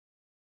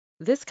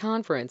This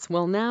conference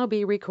will now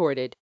be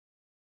recorded.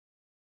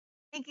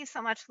 Thank you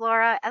so much,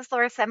 Laura. As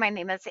Laura said, my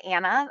name is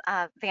Anna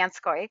Van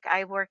Scoik.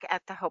 I work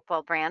at the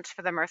Hopewell branch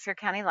for the Mercer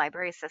County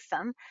Library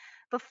System.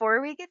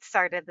 Before we get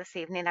started this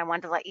evening, I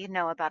wanted to let you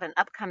know about an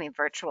upcoming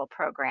virtual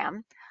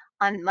program.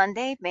 On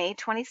Monday, May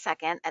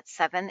 22nd at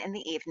 7 in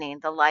the evening,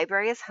 the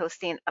library is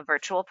hosting a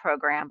virtual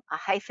program, A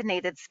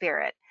Hyphenated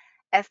Spirit,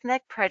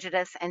 Ethnic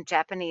Prejudice and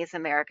Japanese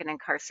American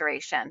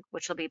Incarceration,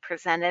 which will be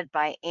presented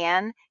by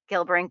Anne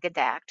Gilbring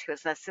Gedacht, who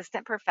is an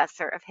assistant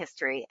professor of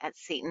history at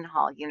Seton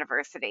Hall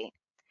University.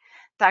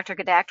 Dr.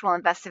 Gedacht will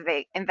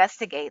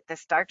investigate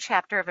this dark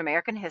chapter of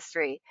American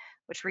history,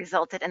 which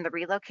resulted in the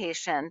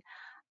relocation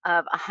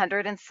of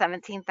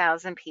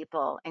 117,000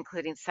 people,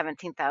 including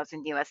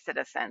 17,000 US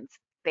citizens,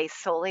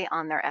 based solely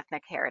on their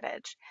ethnic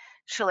heritage.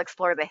 She'll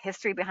explore the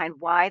history behind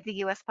why the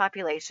US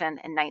population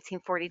in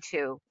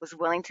 1942 was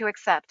willing to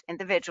accept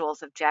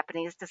individuals of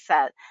Japanese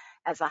descent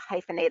as a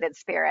hyphenated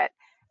spirit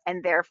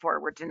and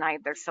therefore were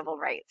denied their civil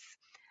rights.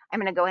 I'm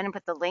going to go ahead and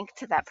put the link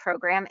to that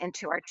program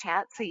into our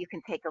chat so you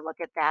can take a look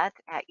at that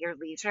at your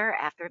leisure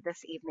after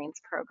this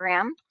evening's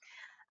program,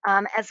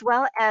 as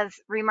well as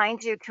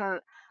remind you to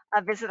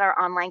visit our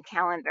online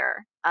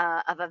calendar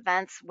of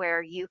events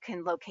where you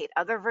can locate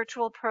other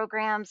virtual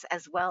programs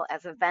as well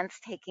as events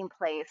taking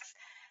place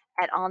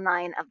at all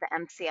 9 of the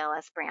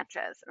MCLS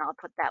branches. And I'll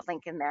put that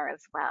link in there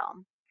as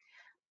well.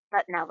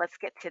 But now let's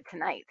get to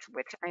tonight,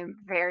 which I'm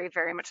very,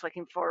 very much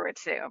looking forward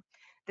to.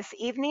 This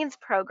evening's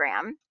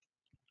program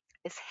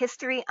is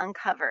History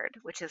Uncovered,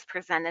 which is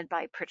presented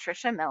by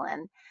Patricia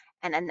Millen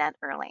and Annette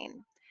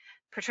Erling.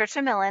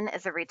 Patricia Millen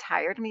is a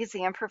retired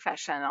museum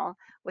professional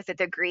with a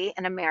degree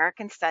in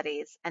American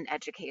Studies and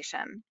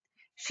Education.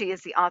 She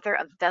is the author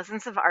of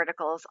dozens of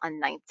articles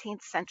on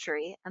 19th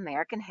century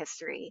American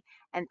history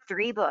and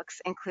 3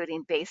 books,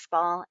 including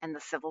Baseball and the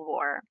Civil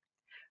War.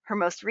 Her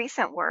most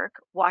recent work,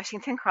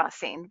 Washington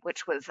Crossing,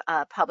 which was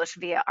published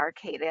via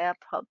Arcadia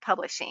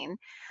Publishing,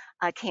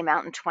 came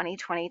out in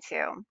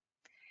 2022.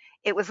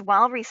 It was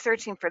while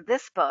researching for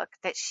this book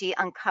that she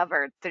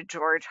uncovered the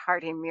George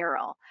Harding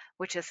mural,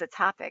 which is the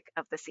topic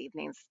of this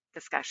evening's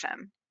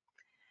discussion.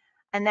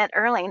 Annette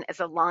Erling is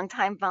a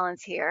longtime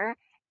volunteer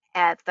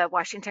at the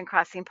Washington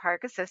Crossing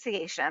Park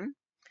Association,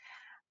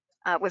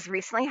 was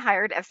recently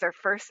hired as their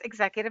first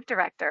executive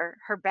director.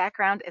 Her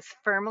background is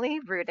firmly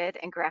rooted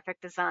in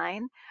graphic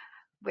design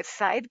with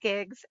side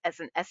gigs as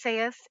an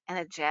essayist and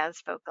a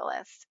jazz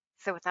vocalist.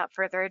 So without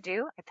further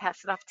ado, I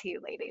pass it off to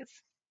you, ladies.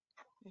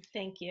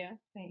 Thank you.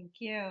 Thank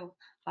you.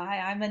 Hi,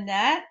 I'm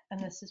Annette, and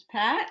this is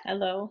Pat.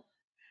 Hello.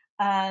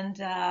 And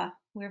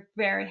we're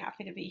very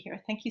happy to be here.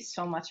 Thank you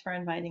so much for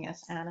inviting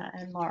us, Anna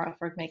and Laura,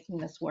 for making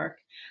this work.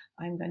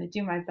 I'm going to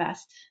do my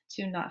best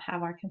to not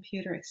have our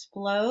computer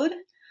explode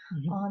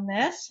on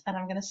this. And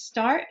I'm going to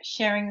start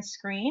sharing the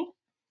screen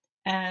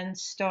and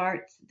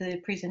start the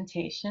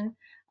presentation.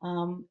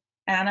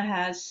 Anna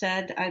has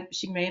said,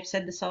 she may have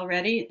said this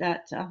already,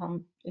 that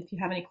if you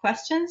have any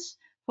questions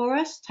for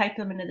us, type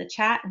them into the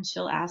chat and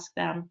she'll ask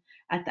them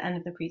at the end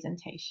of the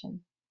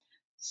presentation.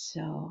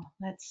 So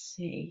let's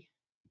see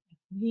if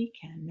we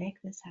can make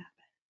this happen.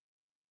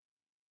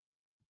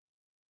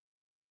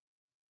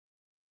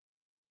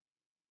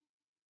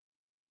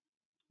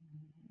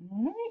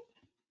 All right.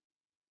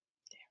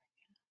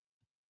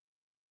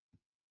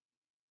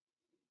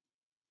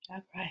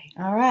 All right.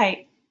 All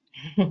right.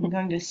 I'm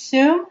going to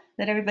assume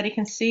that everybody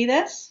can see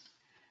this.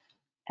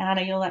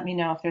 Anna, you'll let me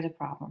know if there's a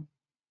problem.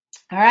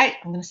 All right,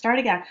 I'm going to start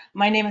again.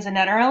 My name is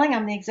Annette Erling.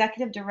 I'm the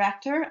executive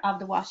director of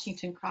the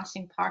Washington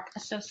Crossing Park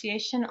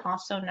Association,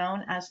 also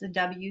known as the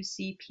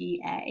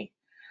WCPA.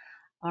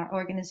 Our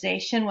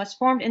organization was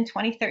formed in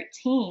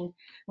 2013.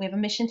 We have a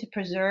mission to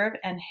preserve,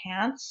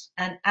 enhance,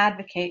 and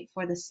advocate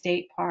for the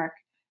state park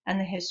and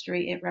the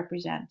history it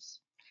represents.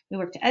 We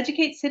work to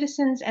educate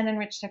citizens and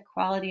enrich their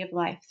quality of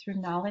life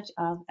through knowledge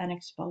of and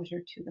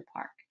exposure to the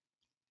park.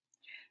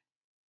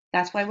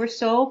 That's why we're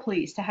so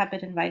pleased to have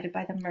been invited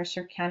by the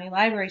Mercer County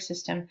Library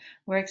System.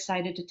 We're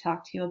excited to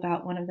talk to you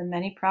about one of the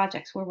many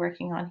projects we're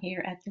working on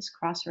here at this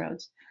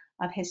crossroads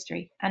of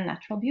history and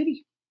natural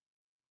beauty.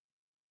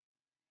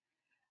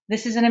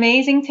 This is an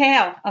amazing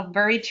tale of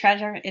buried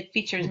treasure. It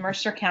features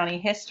Mercer County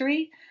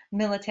history,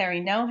 military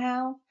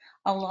know-how,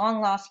 a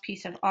long-lost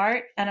piece of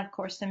art, and of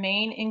course the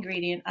main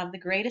ingredient of the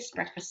greatest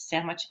breakfast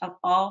sandwich of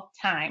all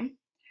time,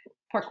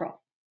 pork roll.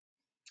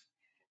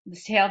 The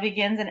tale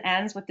begins and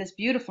ends with this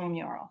beautiful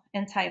mural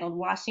entitled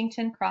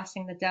Washington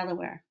Crossing the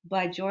Delaware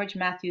by George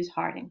Matthews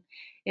Harding.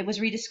 It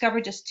was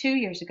rediscovered just 2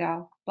 years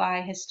ago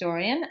by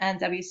historian and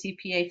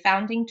WCPA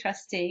founding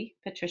trustee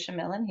Patricia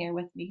Millen here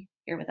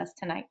with us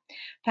tonight.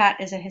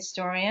 Pat is a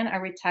historian, a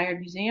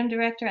retired museum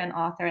director and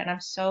author, and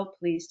I'm so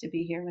pleased to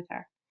be here with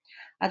her.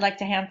 I'd like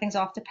to hand things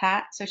off to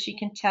Pat so she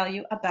can tell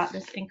you about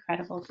this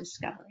incredible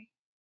discovery.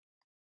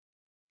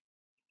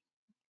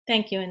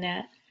 Thank you,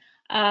 Annette.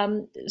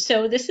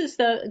 So this is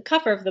the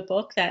cover of the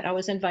book that I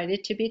was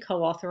invited to be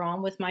co-author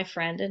on with my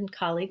friend and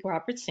colleague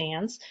Robert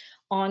Sands.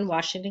 on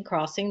Washington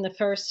Crossing, the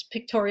first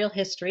pictorial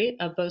history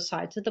of both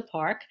sides of the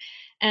park.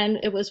 And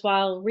it was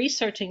while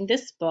researching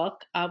this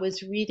book, I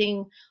was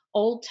reading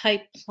old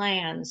type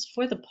plans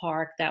for the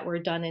park that were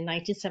done in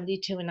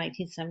 1972 and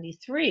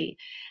 1973.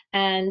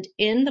 And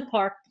in the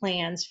park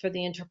plans for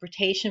the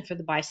interpretation for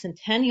the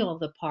bicentennial of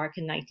the park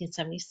in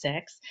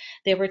 1976,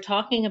 they were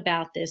talking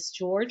about this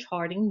George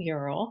Harding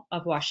mural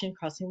of Washington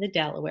Crossing the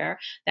Delaware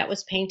that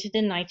was painted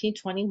in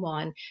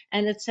 1921.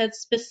 And it said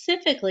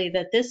specifically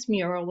that this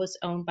mural was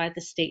owned by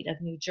the state of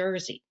New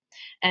Jersey.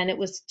 And it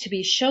was to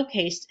be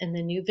showcased in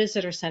the new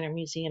visitor center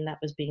museum that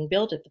was being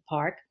built at the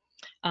park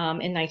in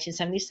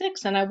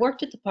 1976. And I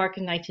worked at the park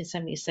in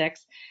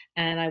 1976,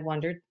 and I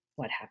wondered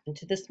what happened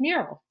to this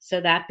mural.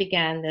 So that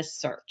began this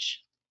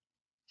search.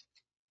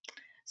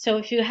 So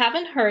if you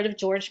haven't heard of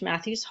George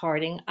Matthews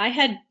Harding, I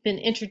had been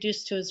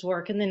introduced to his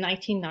work in the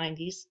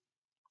 1990s.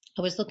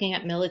 I was looking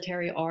at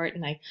military art,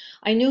 and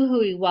I knew who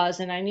he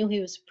was, and I knew he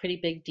was a pretty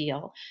big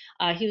deal.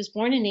 He was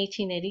born in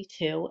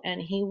 1882,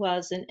 and he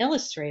was an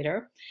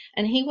illustrator,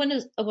 and he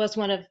was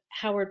one of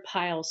Howard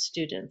Pyle's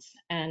students.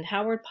 And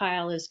Howard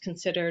Pyle is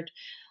considered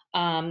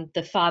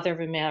the father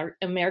of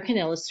American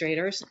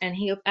illustrators, and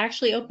he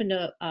actually opened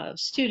a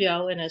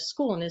studio in a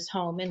school in his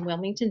home in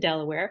Wilmington,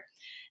 Delaware.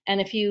 And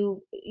if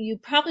you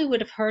probably would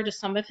have heard of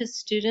some of his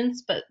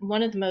students, but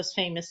one of the most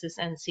famous is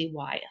N.C.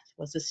 Wyeth,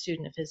 was a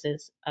student of his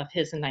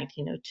in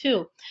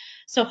 1902.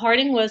 So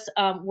Harding was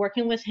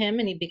working with him,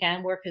 and he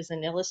began work as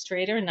an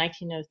illustrator in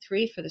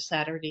 1903 for the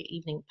Saturday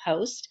Evening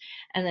Post,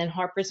 and then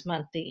Harper's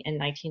Monthly in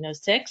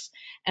 1906,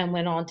 and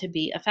went on to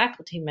be a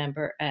faculty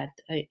member at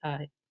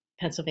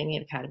Pennsylvania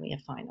Academy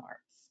of Fine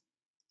Arts.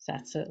 So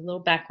that's a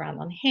little background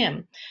on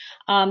him.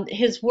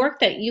 His work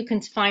that you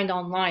can find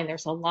online,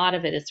 there's a lot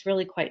of it. It's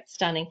really quite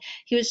stunning.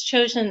 He was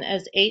chosen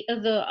as 8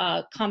 of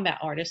the combat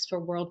artists for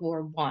World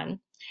War I.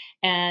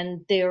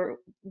 And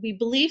we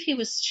believe he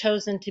was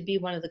chosen to be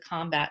one of the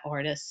combat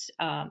artists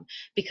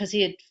because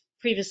he had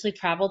previously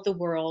traveled the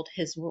world.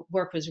 His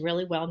work was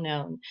really well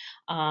known,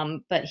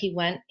 but he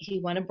went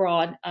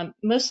abroad,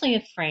 mostly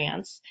in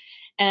France,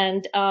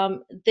 and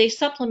they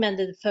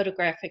supplemented the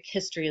photographic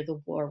history of the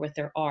war with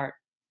their art.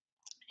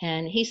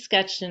 And he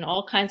sketched in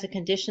all kinds of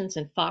conditions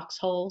in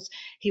foxholes.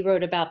 He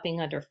wrote about being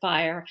under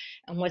fire.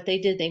 And what they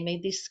did, they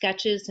made these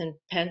sketches in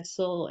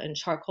pencil and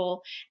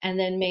charcoal, and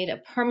then made a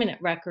permanent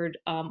record,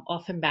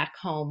 often back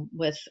home,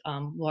 with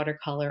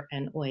watercolor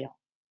and oil.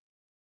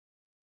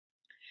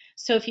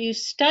 So if you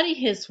study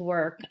his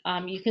work,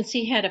 you can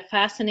see he had a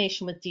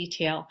fascination with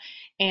detail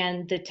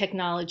and the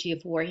technology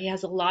of war. He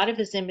has a lot of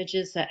his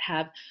images that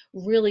have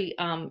really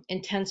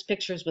intense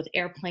pictures with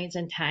airplanes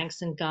and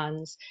tanks and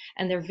guns,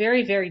 and they're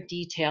very, very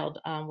detailed,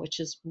 which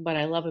is what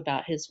I love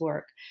about his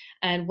work.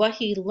 And what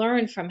he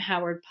learned from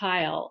Howard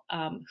Pyle,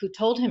 who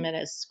told him at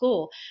his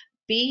school,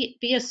 be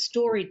a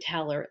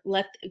storyteller,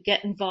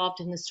 get involved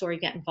in the story,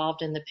 get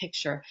involved in the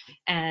picture,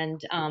 and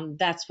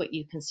that's what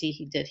you can see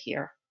he did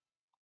here.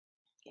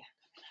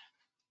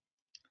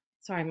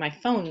 Sorry, my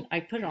phone, I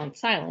put it on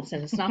silence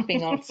and it's not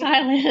being on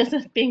silent,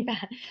 it's being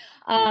bad.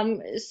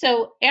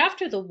 So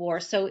after the war,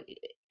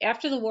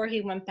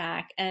 he went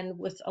back, and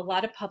with a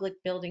lot of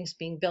public buildings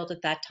being built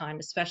at that time,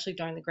 especially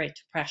during the Great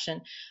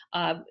Depression,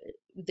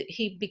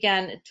 he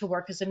began to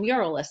work as a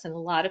muralist, and a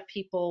lot of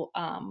people,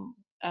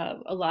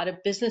 a lot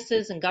of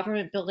businesses and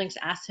government buildings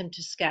asked him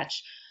to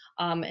sketch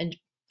and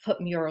put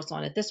murals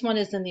on it. This one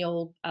is in the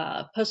old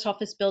post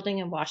office building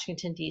in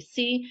Washington,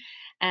 D.C.,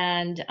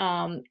 and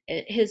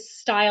his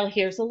style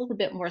here is a little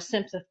bit more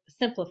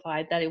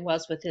simplified than it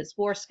was with his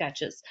war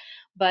sketches.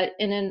 But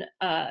in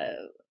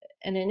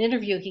an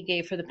interview he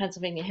gave for the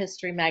Pennsylvania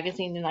History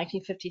magazine in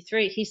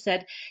 1953, he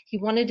said he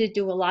wanted to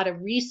do a lot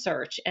of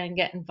research and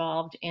get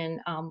involved in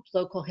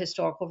local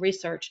historical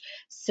research,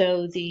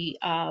 so the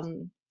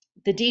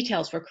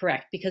details were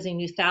correct, because he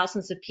knew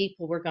thousands of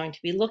people were going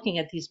to be looking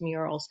at these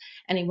murals,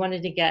 and he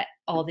wanted to get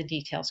all the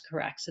details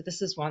correct. So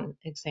this is one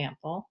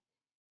example.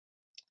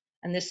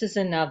 And this is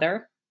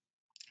another,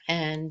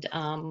 and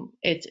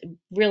it's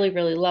really,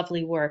 really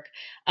lovely work.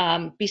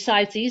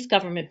 Besides these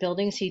government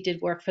buildings, he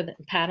did work for the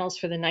panels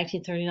for the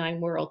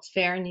 1939 World's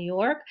Fair in New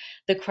York,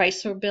 the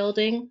Chrysler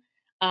Building,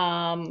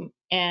 and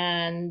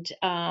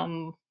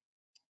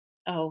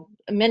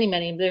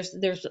many.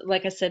 There's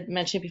like I said,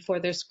 mentioned before,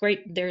 there's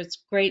great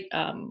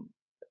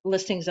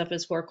listings of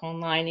his work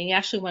online. He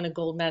actually won a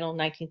gold medal in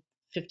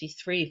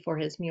 1953 for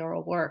his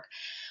mural work.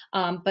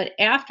 But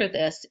after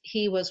this,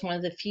 he was one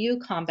of the few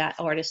combat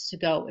artists to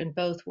go in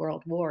both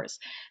world wars.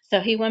 So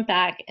he went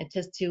back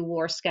to do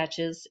war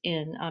sketches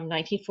in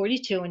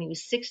 1942, and he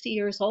was 60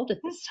 years old at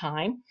this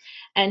time.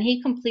 And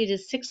he completed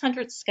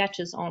 600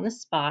 sketches on the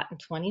spot in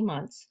 20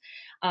 months.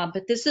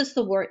 But this is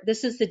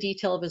the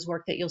detail of his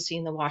work that you'll see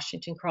in the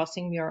Washington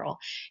Crossing mural.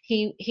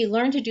 He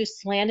learned to do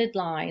slanted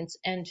lines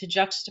and to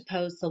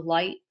juxtapose the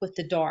light with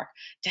the dark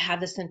to have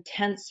this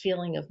intense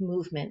feeling of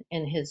movement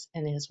in his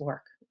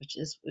work, which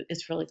is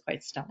really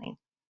quite stunning.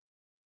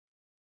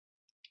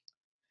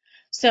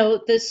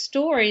 So the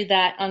story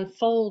that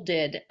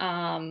unfolded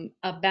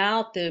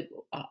about the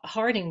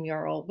Harding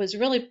mural was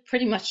really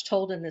pretty much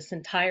told in this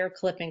entire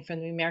clipping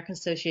from the American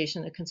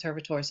Association of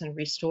Conservators and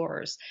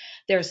Restorers.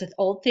 There's an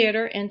old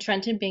theater in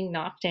Trenton being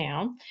knocked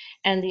down,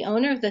 and the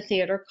owner of the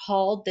theater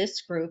called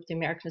this group, the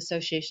American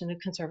Association of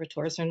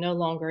Conservators, are no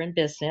longer in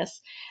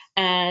business,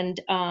 and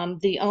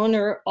the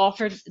owner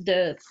offered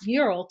the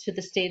mural to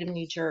the state of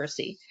New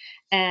Jersey.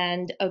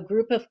 And a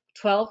group of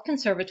 12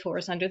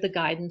 conservators under the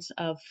guidance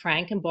of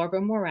Frank and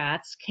Barbara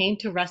Moratz came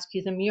to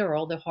rescue the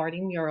mural, the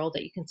Harding mural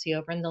that you can see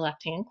over in the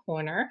left-hand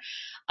corner.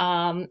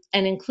 And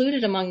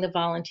included among the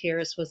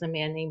volunteers was a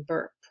man named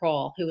Bert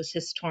Prawl, who was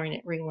historian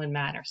at Ringwood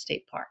Manor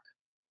State Park.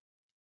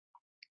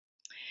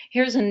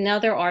 Here's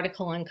another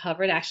article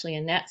uncovered. Actually,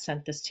 Annette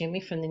sent this to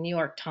me from the New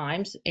York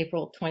Times,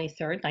 April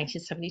 23rd,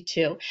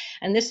 1972.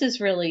 And this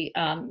is really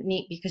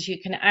neat because you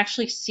can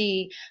actually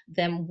see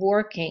them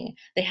working.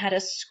 They had to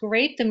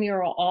scrape the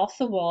mural off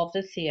the wall of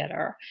the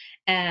theater.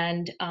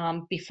 And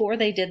before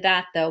they did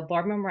that, though,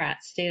 Barbara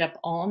Moratz stayed up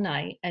all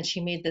night and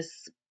she made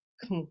this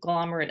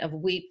conglomerate of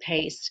wheat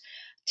paste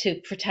to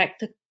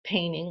protect the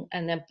painting,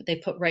 and then they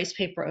put rice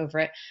paper over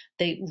it.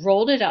 They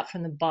rolled it up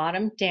from the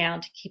bottom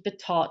down to keep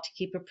it taut, to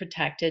keep it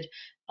protected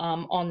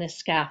on this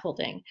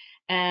scaffolding.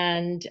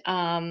 And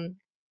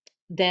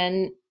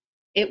then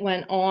it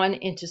went on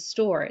into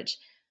storage.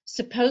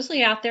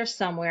 Supposedly out there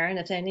somewhere, and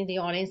if any of the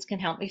audience can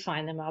help me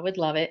find them, I would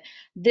love it.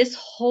 This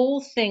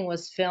whole thing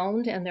was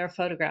filmed and there are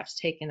photographs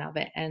taken of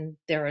it, and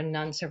there are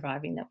none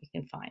surviving that we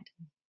can find.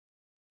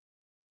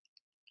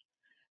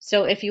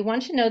 So if you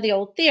want to know the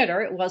old theater,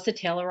 it was the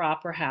Taylor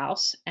Opera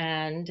House,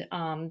 and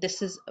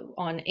this is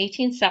on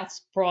 18 South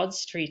Broad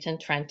Street in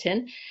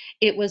Trenton.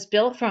 It was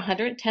built for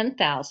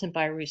 $110,000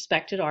 by a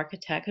respected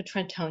architect, a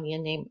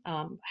Trentonian named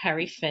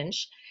Harry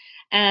Finch,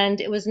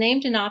 and it was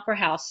named an opera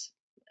house.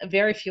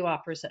 Very few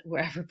operas that were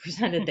ever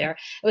presented there.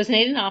 It was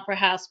named an opera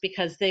house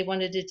because they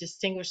wanted to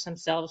distinguish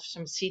themselves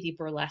from seedy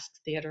burlesque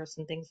theaters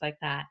and things like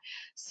that.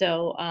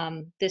 So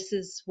this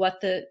is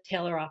what the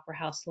Taylor Opera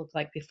House looked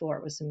like before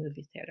it was a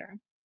movie theater.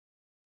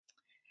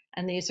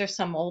 And these are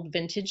some old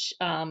vintage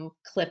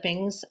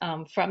clippings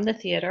from the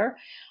theater.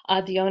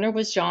 The owner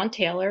was John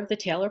Taylor of the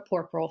Taylor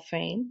pork roll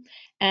fame.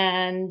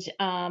 And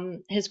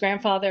his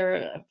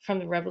grandfather from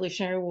the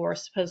Revolutionary War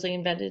supposedly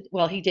invented,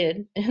 well, he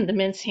did, the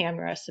mince ham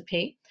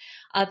recipe.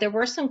 There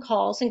were some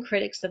calls and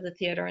critics of the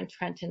theater in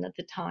Trenton at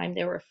the time.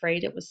 They were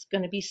afraid it was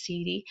going to be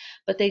seedy,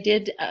 but they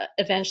did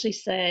eventually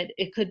said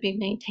it could be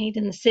maintained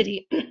in the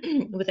city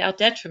without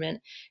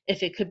detriment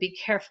if it could be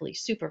carefully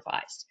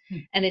supervised.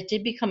 And it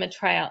did become a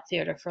tryout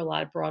theater for a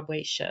lot of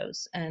Broadway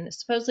shows. And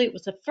supposedly it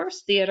was the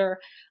first theater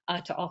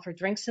to offer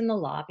drinks in the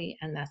lobby,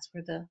 and that's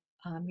where the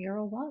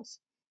mural was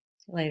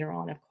later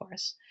on, of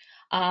course.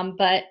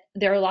 But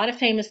there are a lot of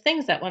famous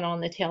things that went on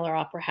in the Taylor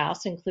Opera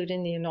House,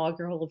 including the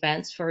inaugural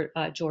events for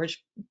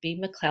George B.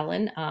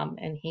 McClellan.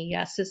 And he,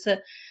 yes, is a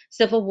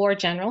Civil War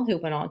general who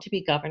went on to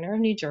be governor of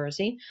New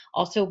Jersey.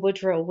 Also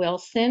Woodrow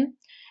Wilson.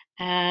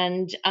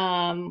 And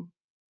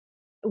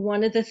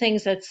one of the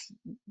things that's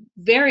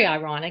very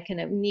ironic and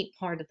a neat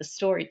part of the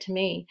story to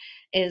me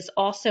is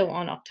also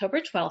on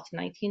October 12th,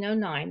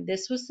 1909,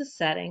 this was the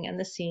setting and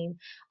the scene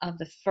of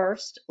the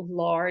first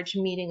large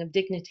meeting of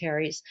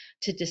dignitaries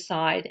to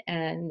decide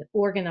and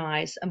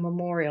organize a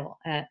memorial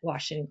at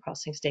Washington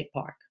Crossing State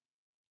Park.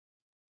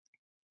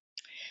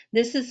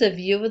 This is a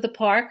view of the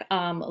park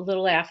a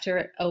little after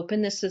it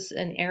opened. This is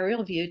an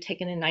aerial view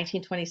taken in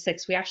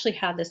 1926. We actually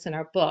have this in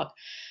our book.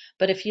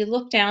 But if you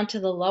look down to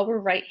the lower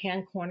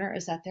right-hand corner,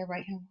 is that their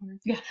right-hand corner?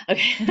 Yeah.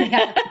 Okay.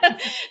 Yeah.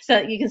 So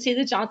you can see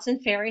the Johnson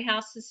Ferry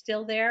House is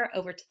still there.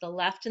 Over to the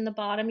left in the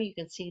bottom, you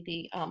can see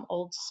the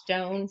old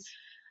stone.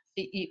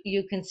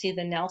 You can see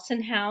the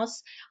Nelson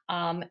House,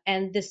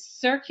 and this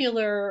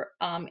circular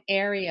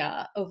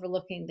area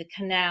overlooking the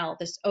canal,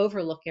 this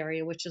overlook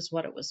area, which is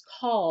what it was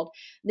called.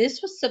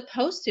 This was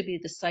supposed to be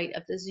the site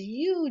of this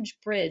huge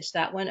bridge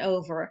that went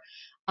over.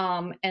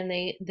 And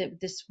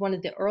this one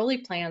of the early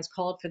plans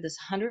called for this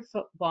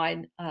 100-foot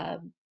wide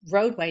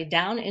roadway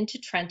down into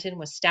Trenton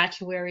with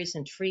statuaries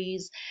and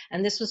trees.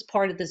 And this was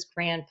part of this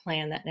grand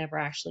plan that never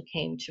actually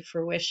came to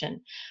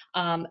fruition.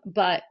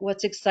 But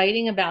what's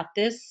exciting about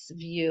this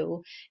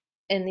view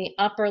in the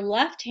upper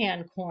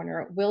left-hand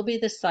corner will be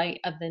the site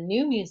of the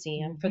new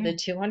museum for the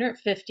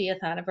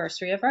 250th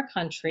anniversary of our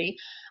country,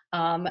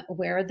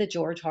 where the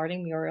George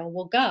Harding mural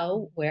will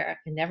go, where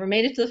it never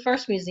made it to the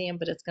first museum,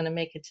 but it's going to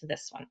make it to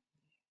this one.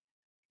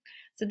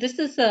 So this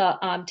is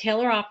the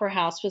Taylor Opera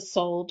House was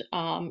sold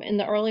in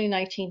the early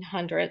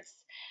 1900s,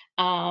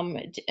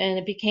 and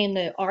it became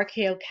the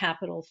RKO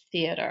Capitol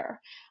Theater.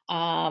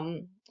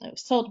 It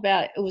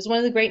was one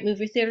of the great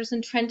movie theaters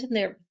in Trenton.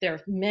 There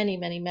are many,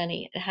 many,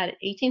 many. It had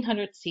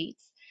 1,800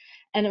 seats,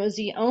 And it was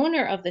the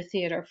owner of the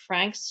theater,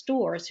 Frank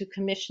Stores, who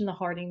commissioned the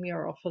Harding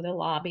mural for the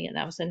lobby, and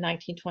that was in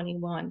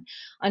 1921.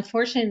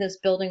 Unfortunately, this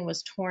building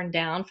was torn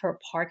down for a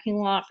parking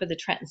lot for the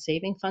Trenton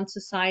Saving Fund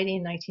Society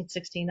in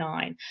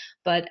 1969.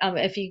 But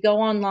if you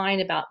go online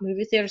about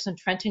movie theaters in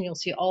Trenton, you'll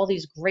see all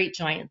these great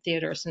giant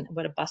theaters and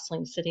what a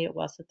bustling city it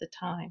was at the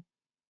time.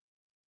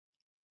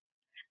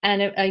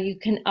 And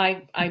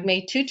I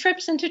made 2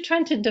 trips into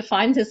Trenton to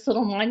find this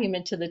little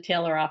monument to the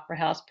Taylor Opera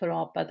House put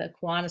up by the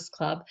Kiwanis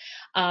Club.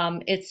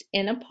 It's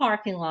in a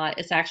parking lot.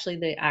 It's actually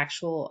the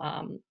actual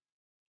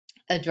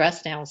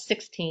address now,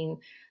 16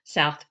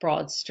 South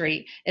Broad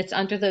Street. It's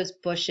under those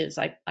bushes.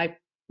 I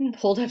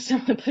pulled up some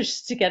of the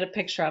bushes to get a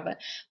picture of it.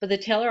 But the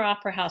Taylor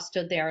Opera House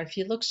stood there. If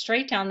you look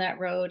straight down that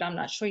road, I'm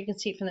not sure you can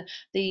see it from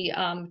the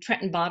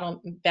Trenton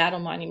Battle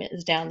Monument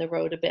is down the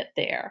road a bit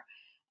there.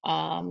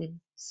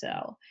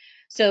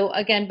 So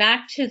again,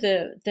 back to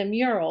the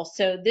mural.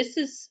 So this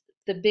is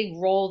the big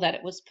role that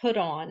it was put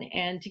on.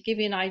 And to give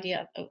you an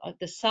idea of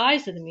the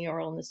size of the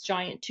mural in this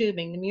giant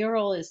tubing, the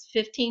mural is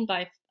 15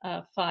 feet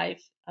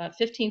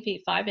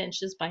 5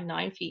 inches by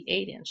 9 feet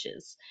 8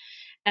 inches.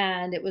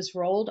 And it was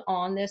rolled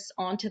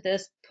onto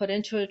this, put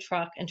into a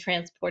truck, and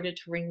transported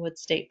to Ringwood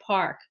State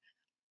Park.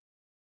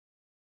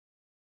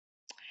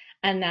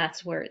 And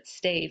that's where it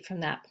stayed from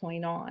that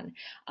point on.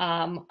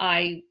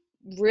 I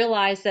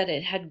realized that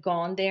it had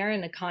gone there,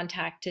 and I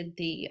contacted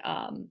the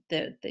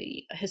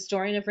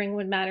historian of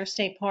Ringwood Manor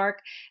State Park,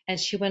 and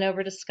she went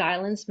over to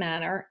Skylands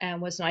Manor and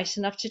was nice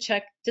enough to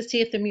check to see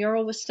if the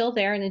mural was still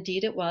there, and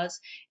indeed it was,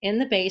 in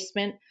the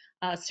basement,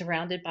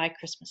 surrounded by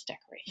Christmas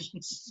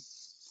decorations.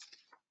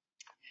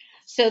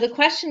 So the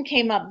question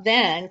came up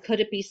then, could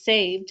it be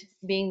saved,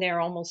 being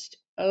there almost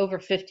over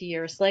 50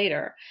 years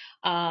later?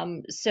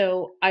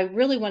 So I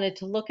really wanted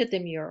to look at the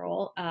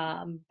mural,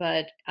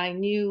 but I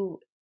knew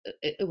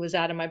it was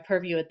out of my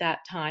purview at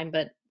that time,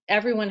 but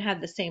everyone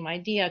had the same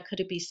idea. Could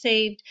it be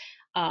saved?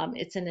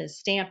 It's in a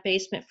stamp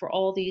basement for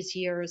all these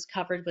years,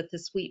 covered with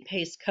this wheat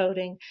paste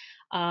coating,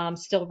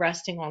 still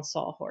resting on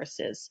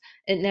sawhorses.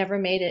 It never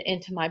made it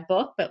into my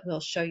book, but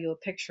we'll show you a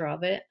picture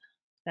of it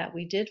that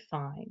we did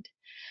find.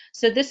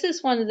 So this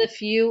is one of the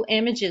few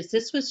images.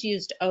 This was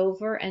used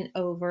over and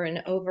over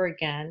and over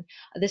again.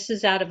 This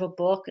is out of a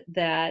book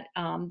that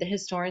the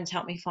historians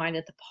helped me find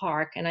at the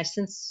park, and I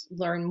since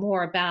learned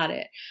more about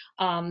it.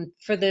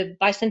 For the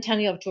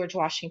bicentennial of George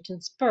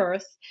Washington's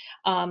birth,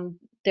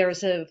 there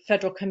was a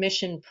federal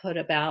commission put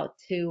about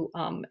to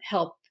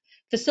help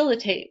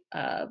facilitate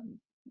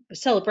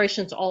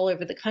celebrations all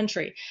over the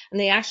country. And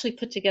they actually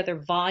put together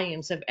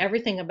volumes of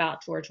everything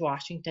about George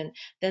Washington.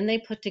 Then they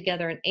put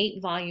together an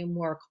 8-volume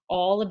work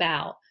all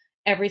about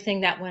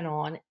everything that went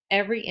on,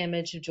 every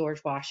image of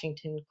George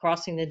Washington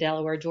crossing the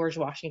Delaware, George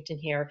Washington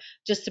here,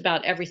 just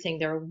about everything.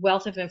 They're a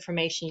wealth of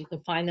information. You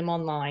can find them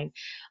online.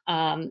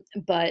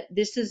 But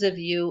this is a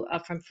view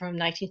from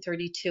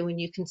 1932, and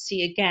you can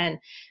see again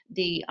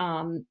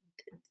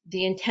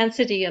the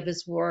intensity of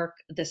his work,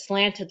 the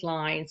slanted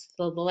lines,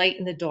 the light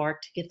and the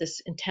dark, to get this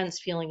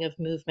intense feeling of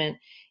movement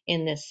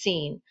in this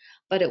scene.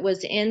 But it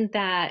was in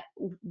that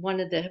one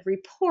of the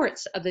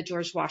reports of the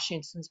George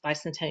Washington's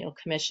Bicentennial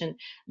Commission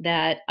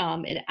that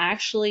it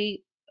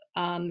actually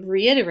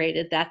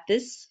reiterated that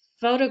this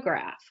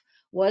photograph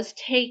was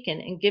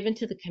taken and given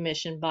to the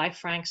commission by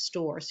Frank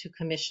Stores, who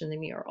commissioned the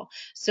mural.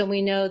 So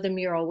we know the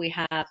mural we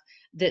have,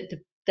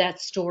 that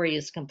story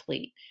is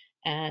complete.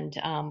 And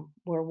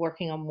we're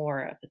working on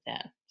more of it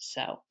then.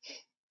 So,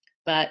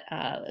 but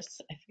I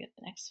forget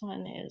the next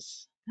one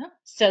is.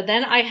 So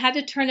then I had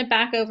to turn it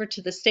back over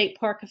to the state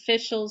park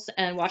officials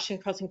and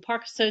Washington Crossing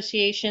Park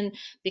Association,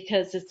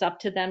 because it's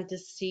up to them to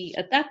see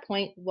at that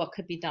point what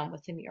could be done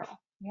with the mural.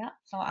 Yeah,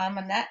 so I'm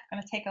Annette,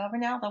 going to take over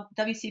now.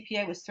 The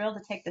WCPA was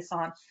thrilled to take this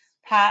on.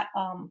 Pat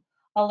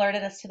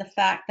alerted us to the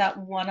fact that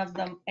one of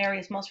the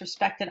area's most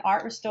respected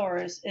art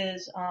restorers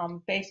is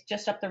based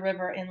just up the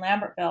river in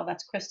Lambertville.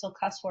 That's Crystal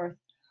Cusworth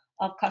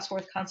of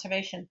Cusworth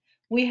Conservation.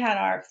 We had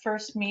our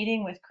first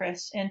meeting with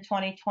Chris in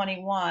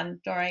 2021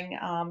 during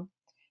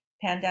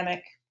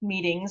pandemic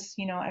meetings.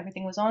 You know,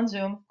 everything was on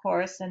Zoom, of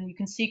course, and you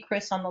can see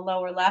Chris on the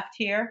lower left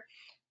here.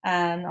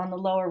 And on the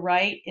lower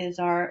right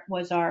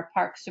was our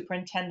park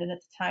superintendent at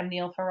the time,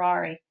 Neil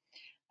Ferrari.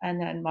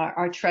 And then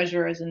our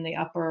treasurer is in the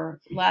upper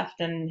left,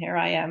 and here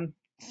I am,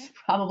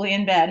 probably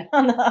in bed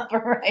on the upper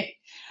right.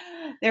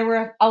 There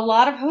were a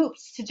lot of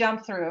hoops to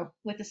jump through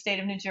with the state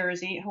of New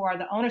Jersey, who are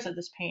the owners of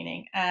this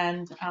painting.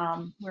 And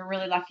we're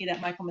really lucky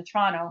that Michael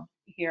Matrano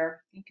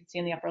here, you can see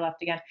in the upper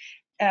left again,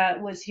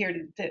 was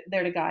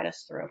there to guide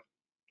us through.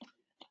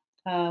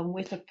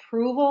 With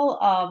approval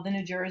of the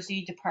New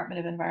Jersey Department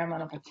of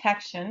Environmental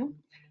Protection,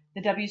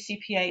 the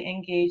WCPA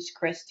engaged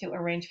Chris to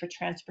arrange for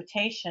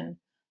transportation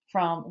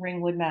from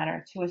Ringwood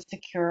Manor to a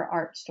secure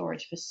art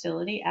storage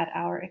facility at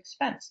our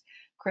expense.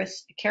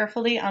 Chris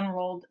carefully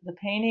unrolled the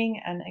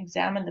painting and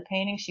examined the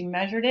painting. She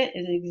measured it.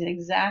 It is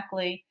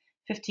exactly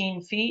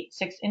 15 feet,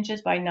 6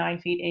 inches by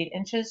 9 feet, 8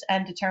 inches,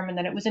 and determined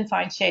that it was in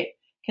fine shape,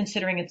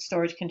 considering its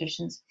storage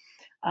conditions.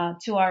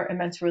 To our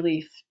immense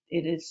relief,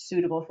 it is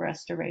suitable for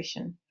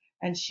restoration.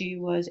 and she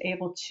was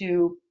able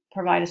to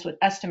provide us with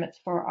estimates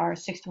for our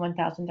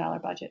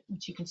 $61,000 budget,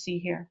 which you can see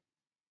here.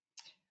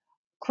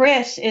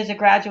 Chris is a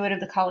graduate of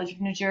the College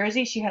of New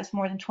Jersey. She has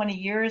more than 20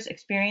 years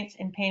experience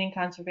in painting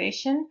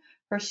conservation.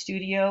 Her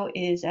studio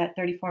is at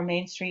 34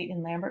 Main Street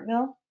in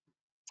Lambertville.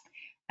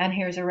 And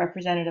here's a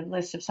representative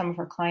list of some of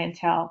her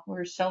clientele.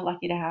 We're so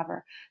lucky to have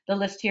her. The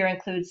list here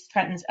includes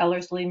Trenton's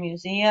Ellerslie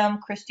Museum,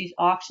 Christie's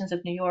Auctions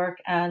of New York,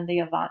 and the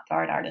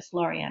avant-garde artist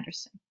Laurie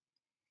Anderson.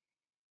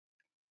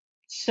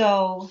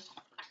 So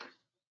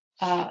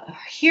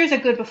here's a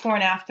good before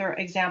and after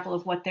example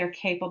of what they're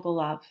capable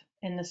of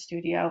in the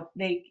studio.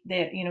 They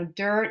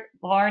dirt,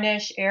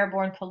 varnish,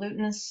 airborne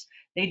pollutants,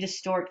 they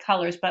distort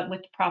colors, but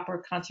with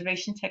proper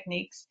conservation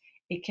techniques,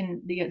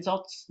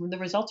 the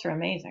results are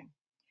amazing.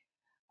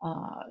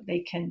 They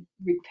can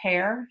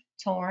repair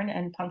torn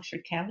and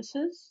punctured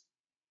canvases.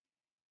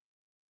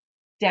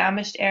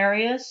 Damaged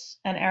areas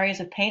and areas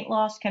of paint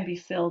loss can be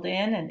filled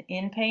in and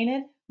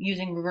in-painted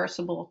using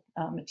reversible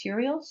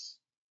materials.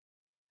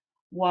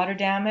 Water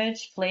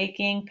damage,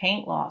 flaking,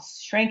 paint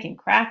loss, shrinking,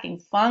 cracking,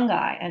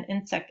 fungi, and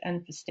insect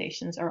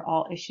infestations are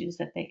all issues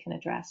that they can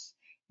address.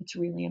 It's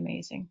really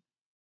amazing.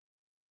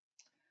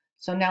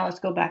 So now let's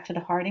go back to the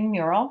Harding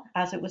mural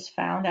as it was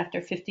found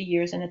after 50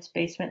 years in its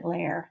basement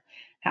lair,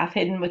 half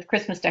hidden with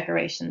Christmas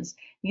decorations.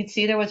 You can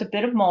see there was a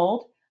bit of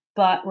mold,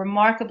 but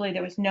remarkably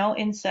there was no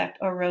insect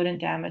or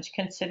rodent damage,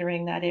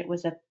 considering that it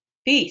was a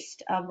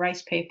feast of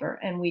rice paper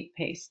and wheat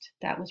paste.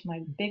 That was my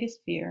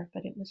biggest fear,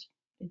 but it's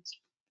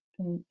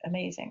been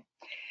amazing.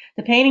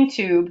 The painting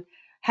tube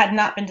had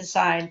not been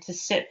designed to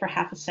sit for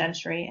half a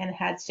century and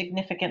had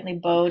significantly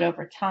bowed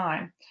over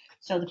time.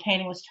 So the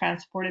painting was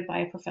transported by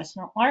a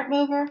professional art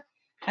mover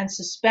and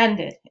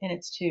suspended in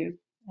its tube,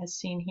 as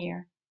seen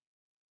here.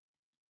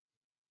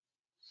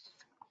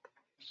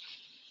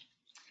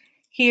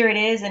 Here it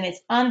is in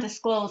its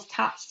undisclosed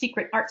top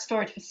secret art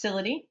storage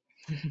facility.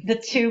 The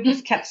tube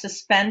was kept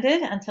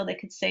suspended until they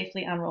could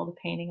safely unroll the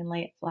painting and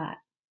lay it flat.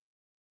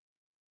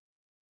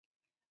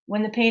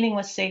 When the painting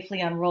was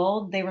safely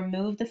unrolled, they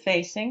removed the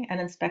facing and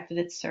inspected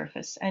its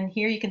surface. And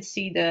here you can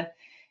see the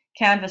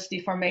canvas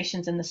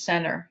deformations in the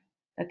center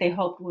that they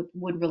hoped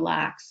would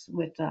relax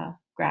with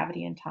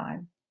gravity and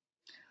time.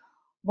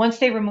 Once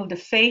they removed the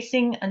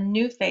facing, a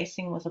new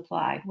facing was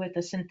applied with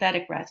a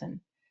synthetic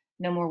resin,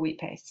 no more wheat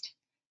paste,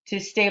 to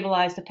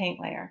stabilize the paint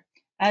layer.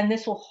 And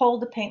this will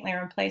hold the paint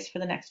layer in place for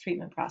the next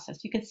treatment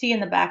process. You can see in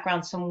the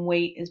background some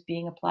weight is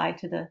being applied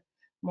to the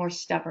more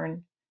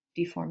stubborn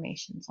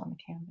deformations on the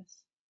canvas.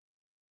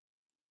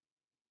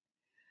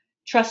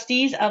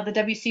 Trustees of the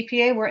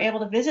WCPA were able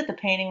to visit the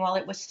painting while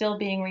it was still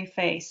being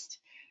refaced.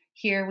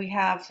 Here we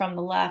have from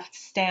the left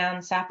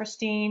Stan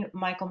Saperstein,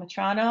 Michael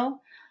Matrano,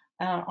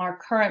 our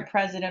current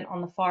president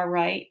on the far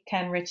right,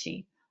 Ken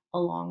Ritchie,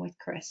 along with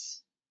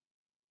Chris.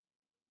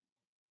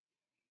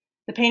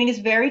 The painting is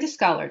very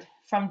discolored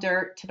from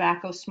dirt,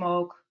 tobacco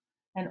smoke,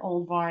 and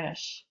old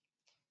varnish.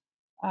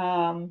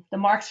 The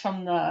marks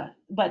from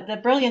but the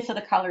brilliance of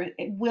the color,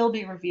 it will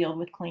be revealed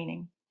with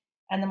cleaning,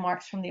 and the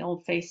marks from the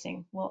old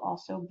facing will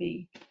also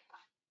be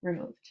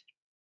removed.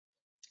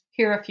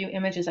 Here are a few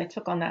images I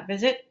took on that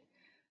visit.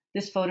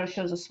 This photo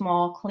shows a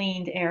small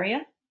cleaned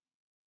area.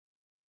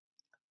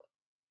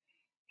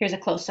 Here's a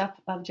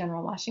close-up of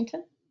General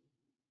Washington.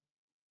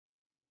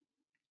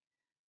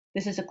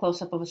 This is a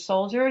close-up of a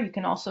soldier. You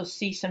can also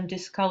see some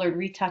discolored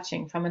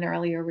retouching from an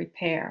earlier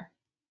repair.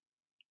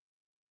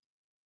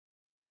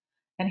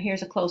 And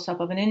here's a close-up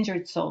of an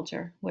injured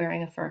soldier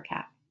wearing a fur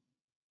cap.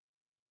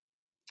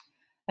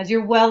 As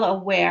you're well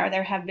aware,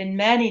 there have been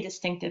many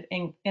distinctive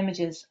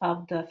images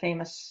of the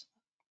famous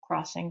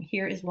crossing.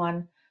 Here is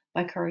one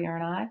by Currier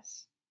and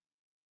Ives.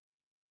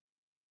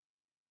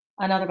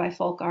 Another by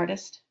folk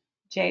artist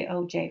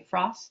J.O.J.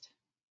 Frost.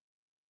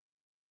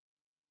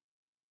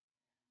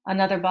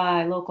 Another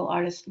by local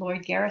artist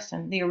Lloyd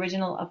Garrison, the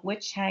original of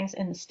which hangs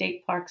in the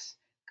State Park's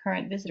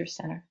current visitor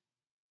center.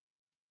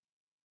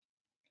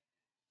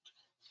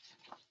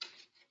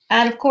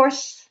 And of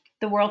course,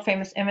 the world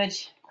famous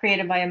image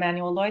created by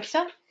Emanuel Leutze.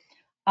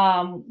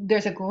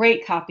 There's a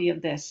great copy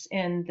of this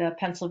in the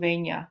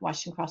Pennsylvania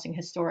Washington Crossing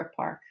Historic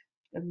Park.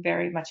 I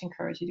very much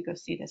encourage you to go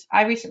see this.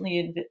 I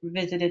recently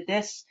visited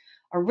this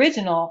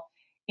original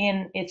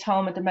in its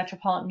home at the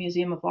Metropolitan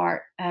Museum of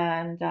Art,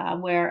 and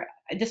where,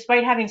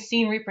 despite having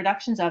seen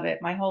reproductions of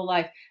it my whole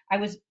life, I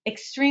was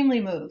extremely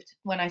moved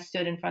when I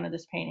stood in front of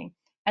this painting.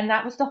 And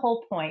that was the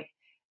whole point.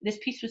 This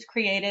piece was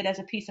created as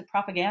a piece of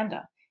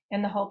propaganda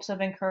in the hopes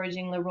of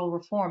encouraging liberal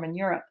reform in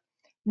Europe.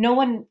 No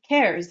one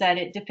cares that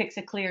it depicts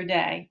a clear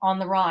day on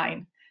the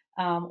Rhine,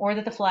 or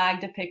that the flag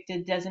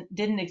depicted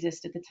didn't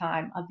exist at the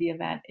time of the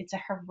event. It's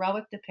a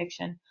heroic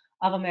depiction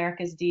of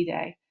America's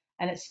D-Day,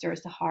 and it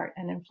stirs the heart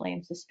and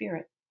inflames the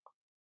spirit.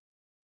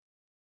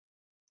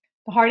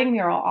 The Harding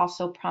mural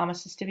also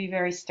promises to be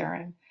very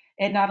stirring.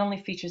 It not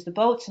only features the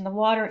boats and the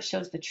water, it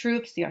shows the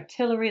troops, the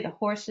artillery, the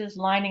horses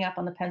lining up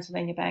on the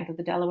Pennsylvania bank of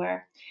the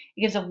Delaware.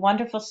 It gives a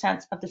wonderful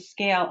sense of the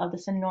scale of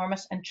this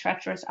enormous and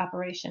treacherous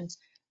operation,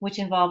 which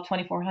involved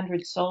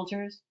 2,400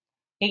 soldiers,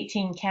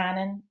 18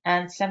 cannon,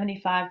 and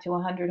 75 to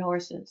 100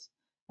 horses.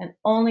 And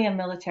only a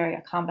military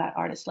or combat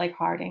artist like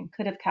Harding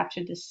could have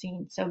captured this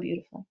scene so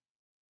beautifully.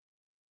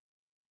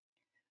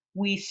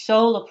 We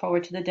so look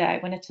forward to the day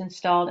when it's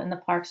installed in the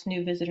park's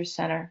new Visitor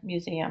Center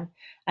museum,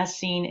 as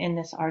seen in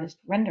this artist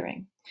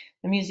rendering.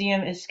 The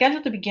museum is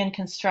scheduled to begin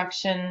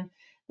construction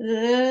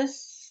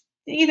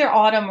either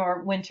autumn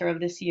or winter of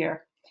this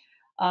year.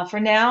 For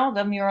now,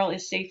 the mural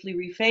is safely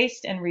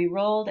refaced and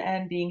re-rolled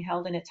and being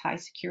held in its high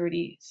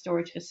security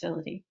storage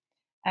facility.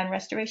 And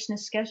restoration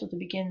is scheduled to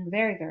begin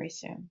very, very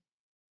soon.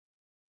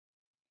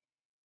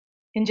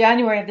 In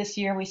January of this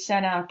year, we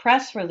sent out a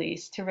press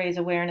release to raise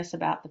awareness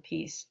about the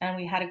piece, and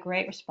we had a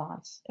great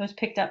response. It was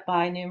picked up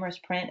by numerous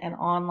print and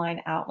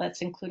online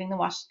outlets, including the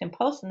Washington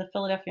Post and the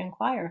Philadelphia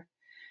Inquirer.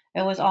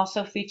 It was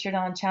also featured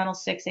on Channel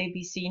 6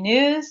 ABC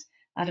News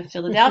out of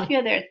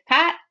Philadelphia. There's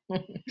Pat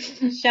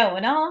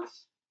showing off.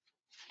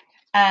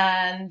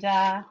 And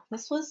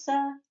this was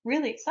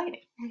really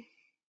exciting.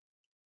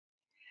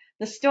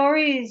 The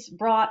stories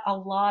brought a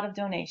lot of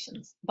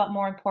donations, but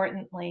more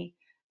importantly,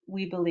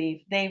 we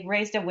believe they've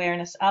raised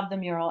awareness of the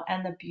mural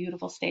and the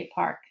beautiful state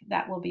park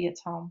that will be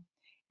its home.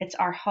 It's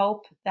our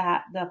hope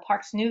that the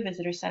park's new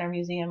visitor center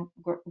museum,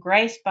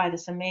 graced by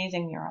this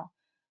amazing mural,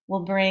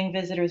 will bring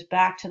visitors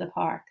back to the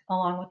park,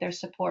 along with their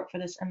support for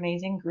this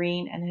amazing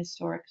green and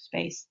historic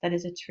space that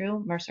is a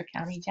true Mercer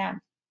County gem.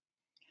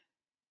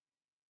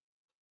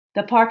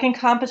 The park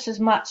encompasses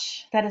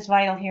much that is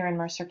vital here in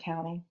Mercer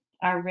County.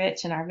 Our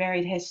rich and our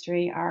varied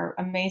history, our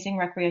amazing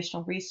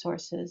recreational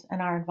resources,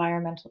 and our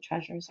environmental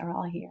treasures are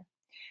all here.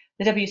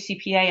 The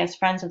WCPA, as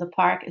Friends of the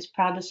Park, is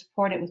proud to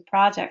support it with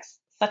projects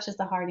such as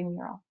the Harding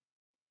mural,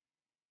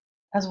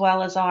 as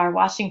well as our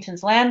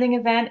Washington's Landing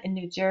event in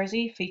New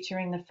Jersey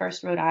featuring the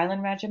 1st Rhode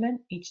Island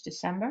Regiment each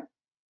December,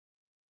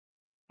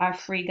 our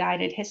free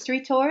guided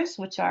history tours,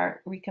 which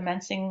are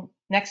recommencing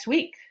next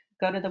week.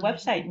 Go to the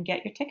website and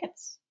get your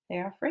tickets. They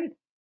are free.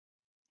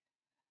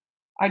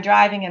 Our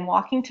driving and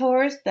walking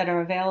tours that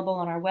are available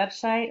on our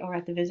website or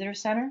at the Visitor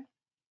Center.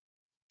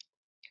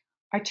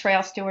 Our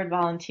Trail Steward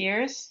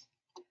volunteers,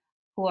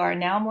 who are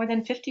now more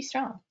than 50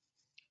 strong.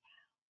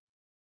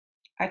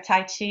 Our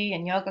Tai Chi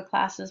and yoga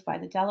classes by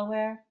the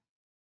Delaware.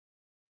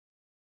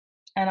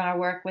 And our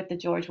work with the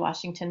George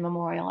Washington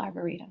Memorial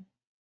Arboretum.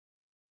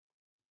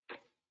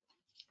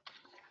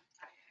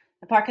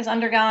 The park has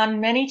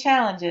undergone many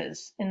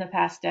challenges in the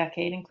past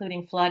decade,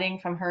 including flooding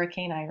from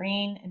Hurricane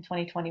Irene in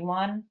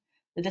 2021,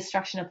 the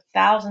destruction of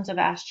thousands of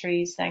ash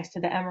trees thanks to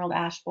the emerald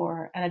ash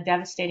borer, and a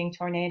devastating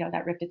tornado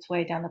that ripped its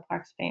way down the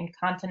park's famed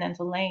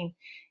Continental Lane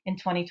in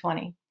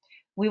 2020.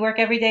 We work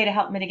every day to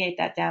help mitigate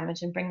that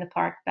damage and bring the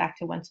park back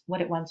to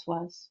what it once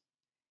was.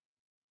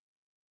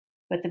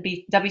 But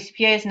the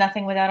WCPA is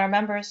nothing without our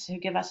members who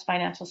give us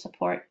financial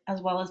support,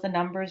 as well as the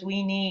numbers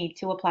we need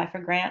to apply for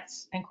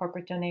grants and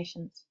corporate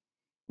donations.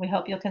 We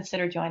hope you'll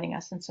consider joining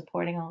us and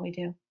supporting all we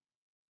do.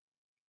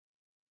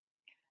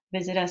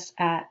 Visit us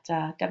at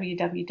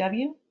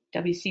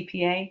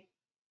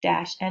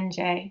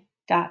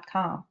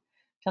www.wcpa-nj.com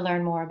to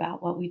learn more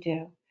about what we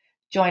do.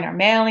 Join our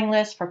mailing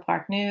list for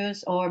park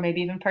news, or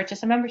maybe even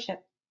purchase a membership.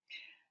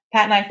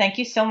 Pat and I thank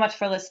you so much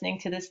for listening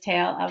to this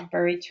tale of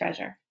buried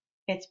treasure.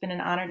 It's been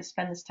an honor to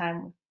spend this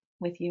time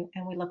with you,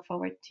 and we look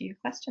forward to your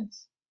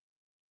questions.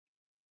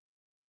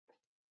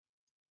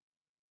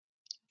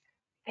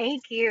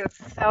 Thank you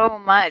so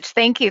much.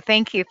 Thank you,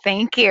 thank you,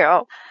 thank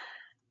you.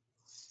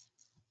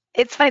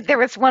 It's funny, there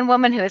was one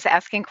woman who was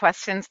asking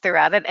questions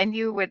throughout it, and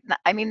you would,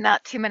 I mean,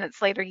 not 2 minutes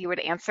later, you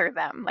would answer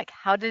them. Like,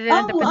 how did it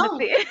end up in the Oh,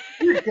 theater?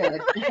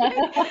 good.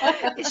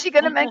 Is she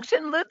going to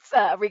mention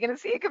Lutza? Are we going to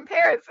see a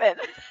comparison?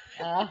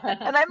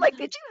 And I'm like,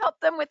 did you help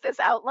them with this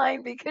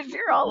outline? Because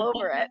you're all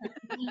over it.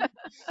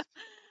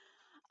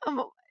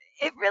 Um,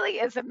 it really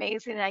is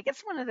amazing. And I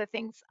guess one of the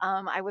things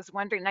I was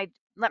wondering,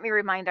 let me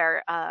remind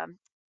our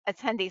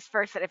attendees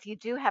first that if you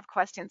do have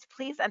questions,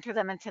 please enter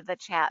them into the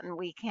chat and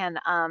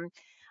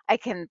I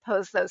can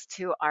pose those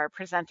to our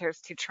presenters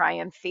to try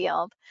and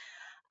field.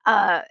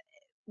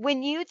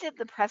 When you did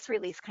the press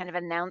release kind of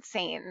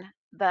announcing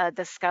the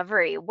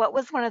discovery, what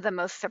was one of the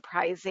most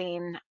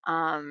surprising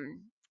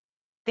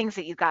things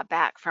that you got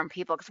back from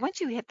people? Because once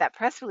you hit that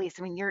press release,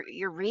 I mean,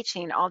 you're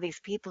reaching all these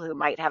people who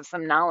might have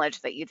some knowledge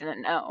that you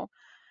didn't know.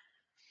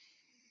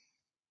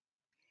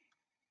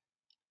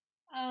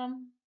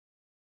 Um,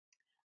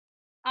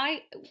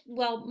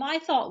 well, my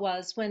thought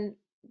was when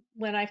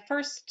I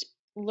first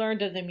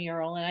learned of the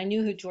mural, and I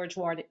knew who George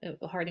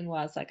Harding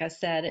was, like I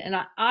said, and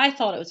I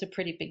thought it was a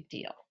pretty big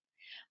deal.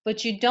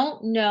 But you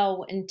don't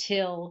know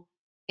until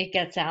it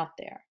gets out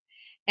there.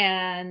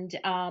 And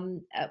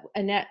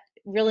Annette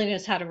really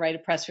knows how to write a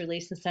press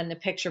release and send a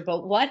picture.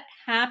 But what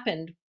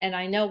happened, and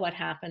I know what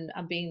happened,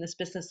 I'm being in this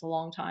business a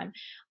long time.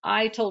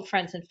 I told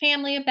friends and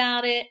family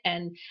about it,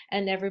 and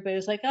everybody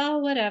was like, oh,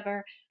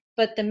 whatever.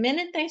 But the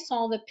minute they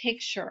saw the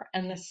picture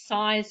and the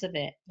size of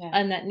it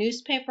and that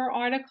newspaper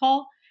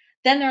article,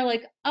 then they're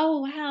like,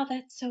 oh, wow,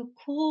 that's so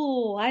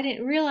cool. I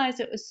didn't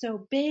realize it was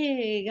so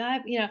big.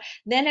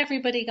 Then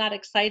everybody got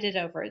excited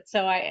over it.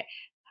 So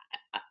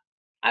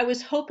I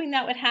was hoping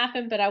that would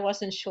happen, but I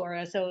wasn't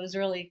sure, so it was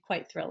really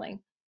quite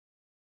thrilling.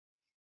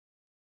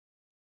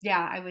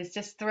 Yeah, I was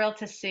just thrilled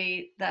to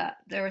see that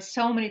there were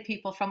so many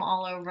people from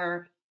all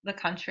over the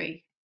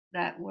country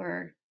that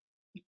were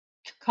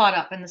caught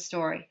up in the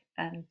story,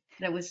 and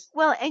that was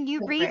Well, and you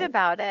so read great.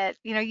 about it,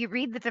 you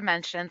read the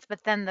dimensions,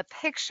 but then the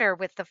picture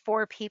with the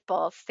four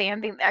people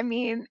standing, I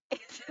mean,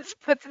 it just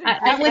puts it in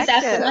That was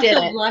That's what perspective. such did a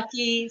it.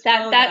 lucky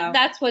That photo.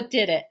 that's what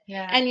did it.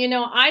 Yeah. And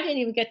I didn't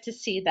even get to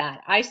see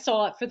that. I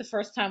saw it for the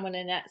first time when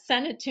Annette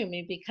sent it to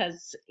me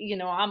because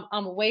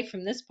I'm away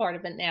from this part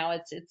of it now.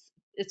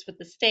 It's with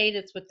the state.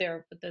 It's with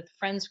the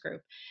friends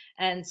group,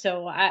 and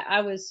so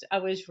I was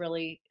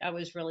really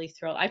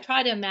thrilled. I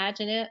try to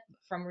imagine it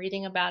from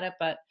reading about it,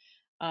 but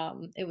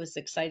it was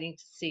exciting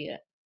to see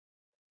it.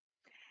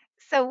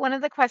 So one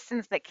of the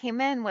questions that came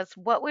in was,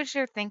 what was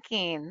your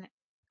thinking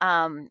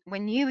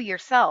when you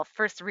yourself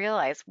first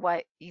realized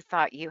what you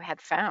thought you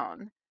had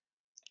found?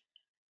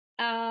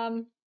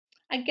 Um,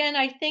 Again,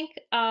 I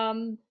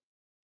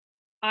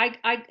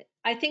I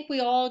I think we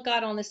all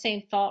got on the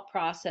same thought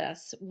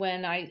process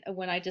when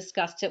I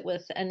discussed it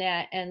with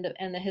Annette and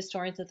the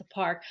historians at the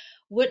park.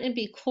 Wouldn't it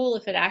be cool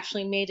if it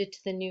actually made it to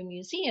the new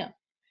museum?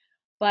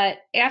 But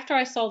after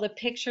I saw the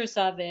pictures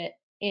of it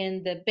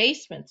in the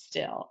basement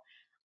still,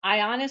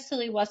 I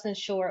honestly wasn't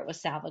sure it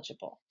was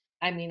salvageable.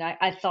 I mean,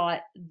 I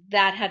thought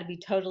that had to be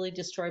totally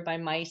destroyed by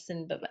mice,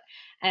 and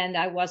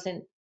I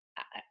wasn't.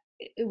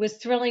 It was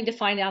thrilling to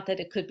find out that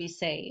it could be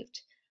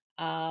saved.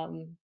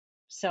 Um,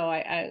 so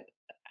I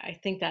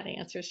think that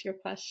answers your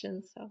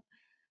question. So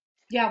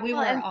Yeah, we Well,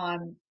 were and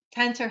on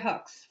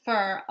tenterhooks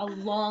for a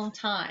long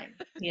time,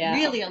 yeah,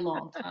 really a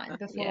long time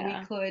before we yeah,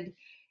 could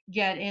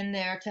get in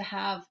there to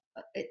have,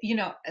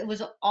 it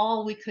was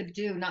all we could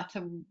do not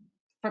to,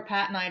 for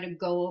Pat and I to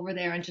go over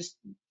there and just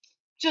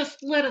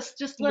let us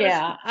yeah.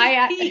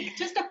 just peek,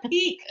 just a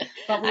peek.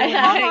 But we I, were how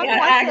not long I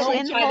was getting it actually no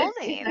in tried to.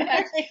 holding?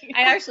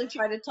 I actually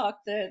tried to talk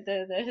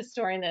the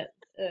historian at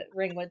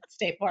Ringwood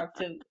State Park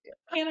to.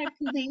 Can I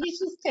please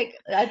just take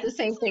the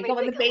same Just let thing? me Go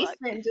in the take a look.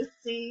 basement and just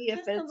see if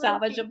just a it's little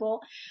peek. salvageable.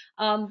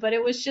 But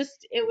it was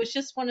just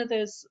one of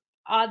those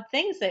odd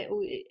things that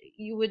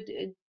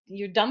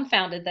you're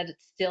dumbfounded that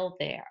it's still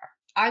there.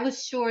 I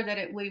was sure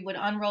that we would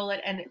unroll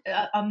it and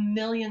a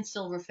million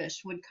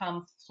silverfish would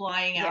come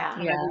flying out Yeah,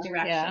 from every Yeah, yeah.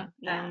 direction,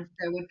 yeah. and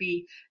there would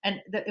be,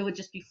 and it would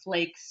just be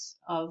flakes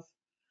of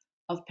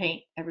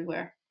paint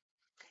everywhere.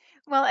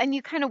 Well, and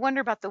you kind of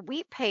wonder about the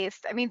wheat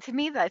paste. I mean, to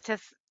me,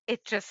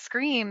 it just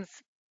screams,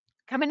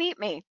 "Come and eat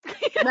me."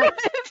 Right.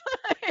 It's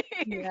like,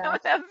 Yeah. come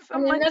and have And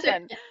some another,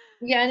 luncheon.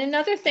 yeah, and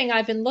another thing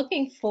I've been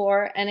looking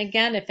for, and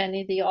again, if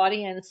any of the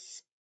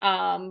audience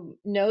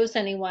knows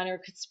anyone or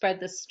could spread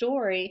the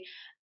story,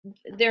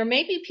 there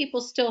may be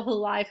people still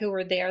alive who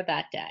were there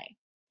that day.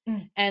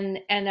 Mm.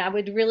 And I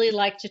would really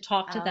like to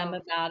talk to them Oh,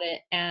 about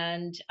it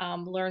and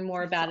learn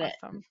more that's about it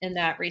awesome. in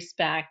that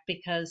respect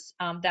because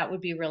that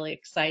would be really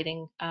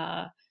exciting.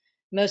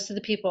 Most of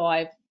the people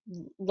I've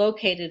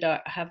located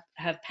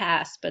have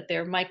passed, but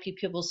there might be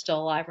people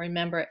still alive.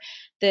 Remember,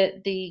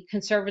 the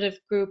conservative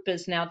group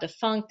is now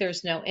defunct.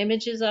 There's no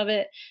images of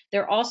it.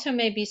 There also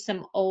may be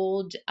some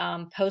old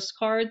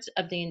postcards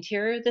of the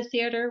interior of the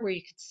theater where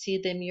you could see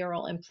the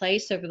mural in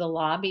place over the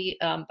lobby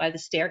by the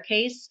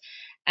staircase.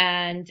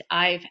 And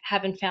I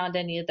haven't found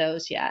any of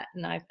those yet.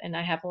 And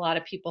I have a lot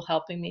of people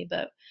helping me,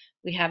 but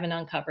we haven't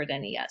uncovered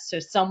any yet. So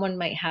someone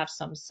might have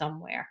some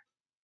somewhere.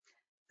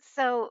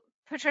 So,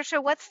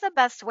 Patricia, what's the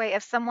best way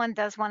if someone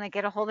does want to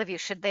get a hold of you?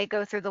 Should they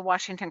go through the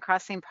Washington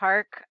Crossing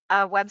Park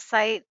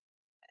website?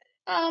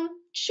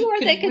 You Sure,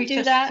 they could could reach do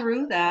us that.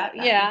 through that.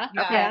 That would, Yeah,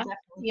 yeah, Okay, yeah,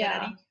 definitely get yeah.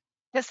 any.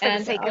 just for the And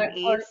sake of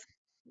or ease.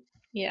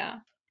 yeah,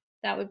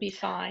 that would be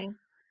fine.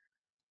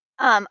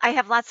 I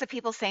have lots of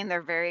people saying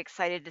they're very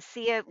excited to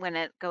see it when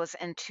it goes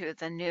into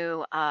the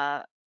new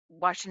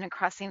Washington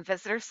Crossing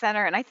Visitor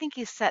Center. And I think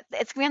you said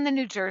it's on the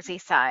New Jersey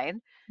side,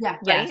 Yeah.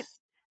 right? Yes.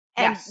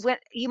 And Yes. when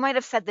you might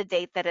have said the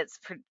date that it's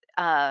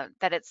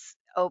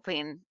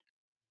open.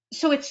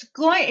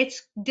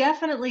 It's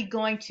definitely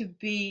going to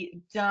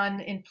be done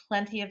in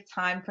plenty of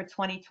time for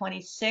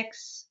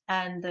 2026,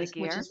 and Big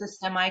which year. is the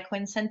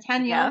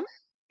Yeah, semi-quincentennial,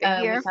 big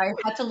year. which I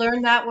had to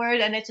learn that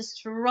word, and it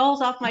just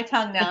rolls off my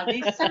tongue now.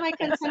 The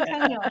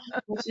semi-quincentennial,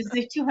 which is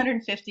the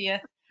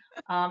 250th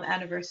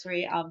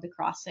anniversary of the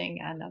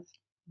crossing, and of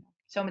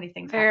so many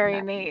things happened Very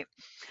that neat.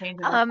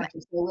 change in our Um,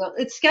 country. So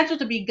it's scheduled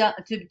to be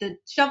the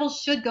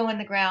shovels should go in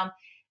the ground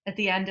at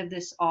the end of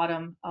this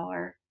autumn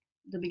or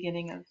the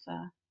beginning of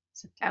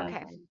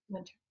okay.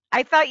 winter.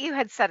 I thought you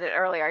had said it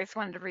earlier. I just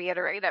wanted to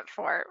reiterate it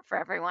for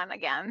everyone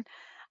again.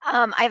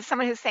 I have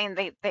someone who's saying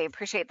they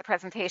appreciate the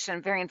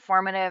presentation, very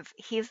informative.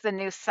 He's the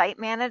new site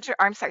manager,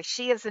 or I'm sorry,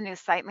 she is the new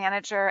site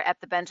manager at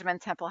the Benjamin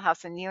Temple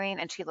House in Ewing,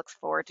 and she looks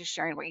forward to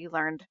sharing what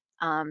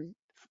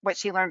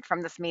she learned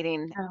from this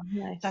meeting Oh,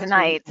 nice. That's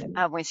really tonight exciting.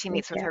 when she Thank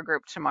meets with you. her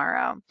group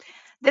tomorrow.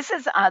 This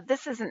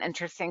is an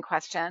interesting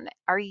question.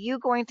 Are you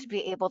going to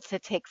be able to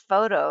take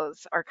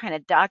photos or kind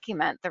of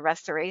document the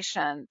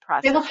restoration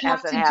They will process as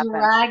have it to happens?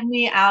 drag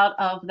me out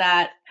of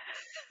that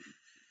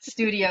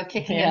studio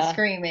kicking and Yeah.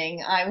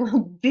 screaming, I will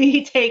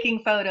be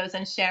taking photos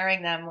and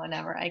sharing them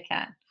whenever I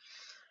can.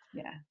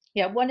 Yeah.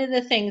 Yeah, one of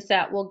the things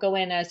that will go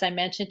in, as I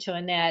mentioned to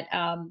Annette,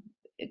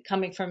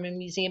 coming from a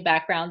museum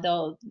background,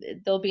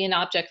 there'll be an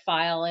object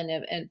file and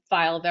a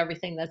file of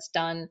everything that's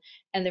done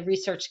and the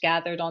research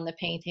gathered on the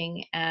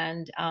painting,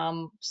 and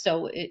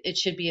so it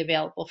should be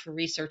available for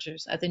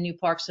researchers at the new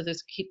park. So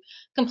there's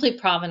complete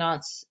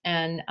provenance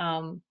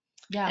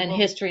Yeah. and We'll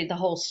history. The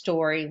whole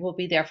story will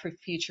be there for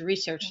future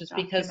researchers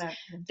because document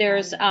the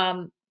there's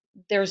entire.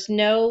 there's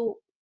no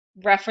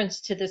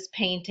reference to this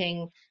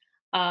painting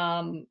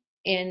um,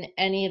 in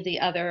any of the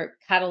other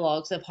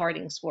catalogs of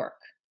Harding's work.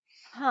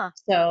 Huh.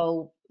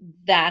 So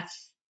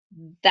that's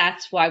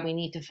why we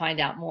need to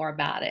find out more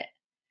about it.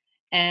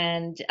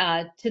 And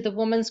to the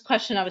woman's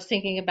question, I was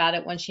thinking about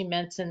it when she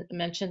mentioned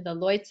the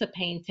Leutze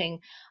painting.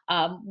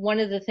 One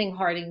of the things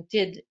Harding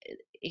did,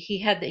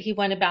 he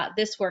went about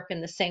this work in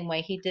the same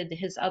way he did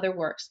his other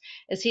works,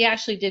 is he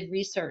actually did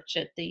research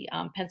at the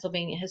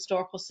Pennsylvania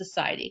Historical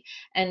Society,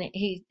 and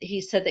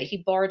he said that he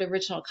borrowed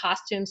original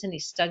costumes and he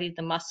studied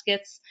the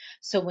muskets.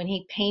 So when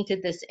he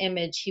painted this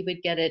image, he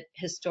would get it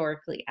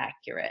historically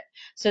accurate.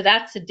 So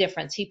that's the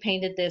difference. He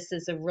painted this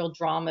as a real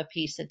drama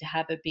piece and to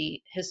have it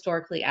be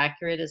historically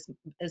accurate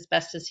as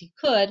best as he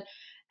could.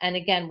 And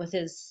again, with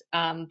his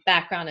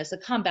background as a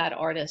combat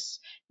artist,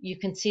 you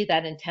can see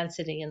that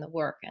intensity in the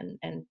work, and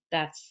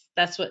that's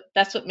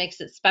what makes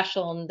it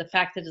special. And the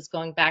fact that it's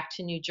going back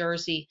to New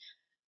Jersey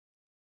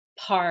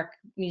Park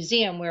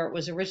Museum where it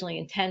was originally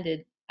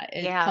intended,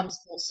 it Yeah. comes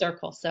full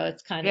circle. So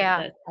it's kind of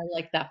Yeah. that I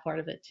like that part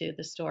of it too,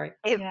 the story.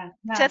 It Yeah.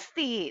 Yeah. just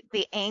the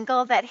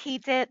angle that he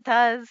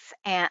does,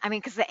 and I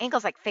mean, because the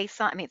angle's like face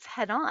on, I mean, it's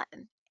head on,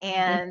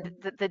 and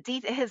Mhm.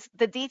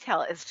 the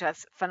detail is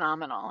just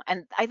phenomenal,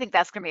 and I think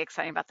that's going to be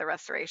exciting about the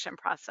restoration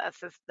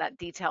process is that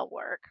detail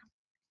work.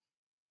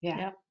 Yeah.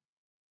 Yep.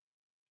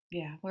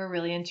 Yeah. We're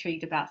really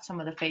intrigued about some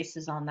of the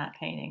faces on that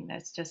painting.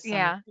 That's just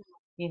some,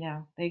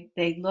 Yeah,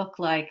 they look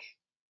like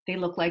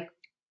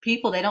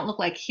people. They don't look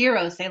like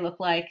heroes. They look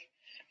like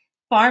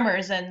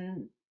farmers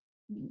and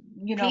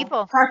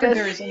people, just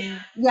carpenters and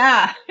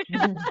yeah,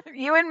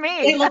 you and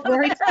they me. look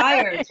very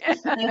tired.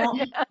 They don't.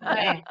 Yeah.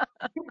 Right.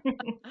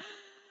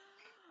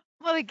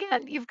 Well,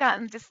 again, you've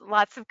gotten just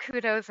lots of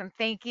kudos and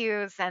thank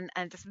yous and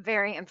just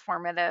very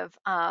informative.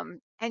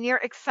 And your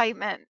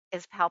excitement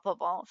is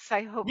palpable. So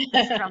I hope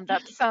this drummed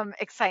up some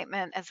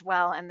excitement as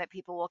well, and that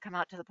people will come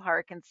out to the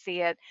park and see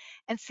it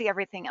and see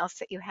everything else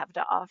that you have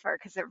to offer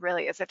because it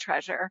really is a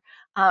treasure,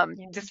 Yeah.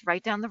 just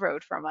right down the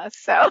road from us.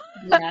 So.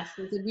 Yes,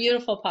 it's a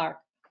beautiful park.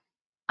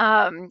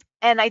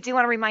 And I do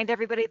want to remind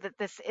everybody that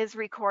this is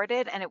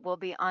recorded and it will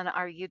be on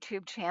our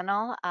YouTube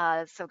channel.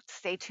 So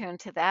stay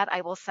tuned to that.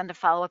 I will send a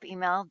follow-up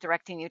email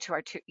directing you to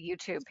our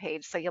YouTube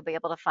page so you'll be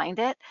able to find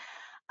it.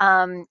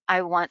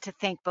 I want to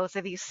thank both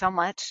of you so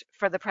much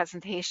for the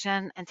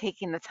presentation and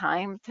taking the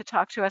time to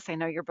talk to us. I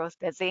know you're both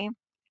busy.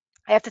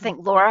 I have to thank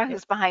Thank Laura, you.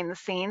 who's behind the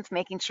scenes,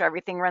 making sure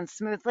everything runs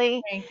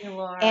smoothly. Thank you,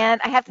 Laura. And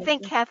I have to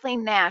Thank thank you.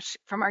 Kathleen Nash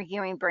from our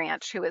Ewing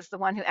branch, who is the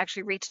one who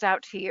actually reached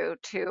out to you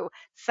to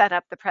set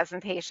up the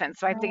presentation.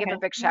 So I have to give a Oh,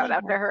 big shout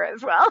out wonderful. to her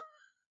as well.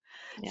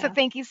 So Yeah.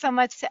 thank you so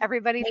much to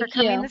everybody for Thank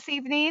coming you. this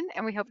evening,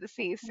 and we hope to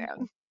see you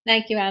soon.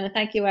 Thank you, Anna.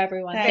 Thank you,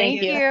 everyone. Thank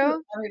Thank Thank you. you. Thank you,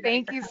 you. everybody,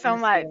 Thank for you coming so to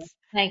see much. us.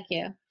 Thank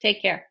you.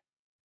 Take care.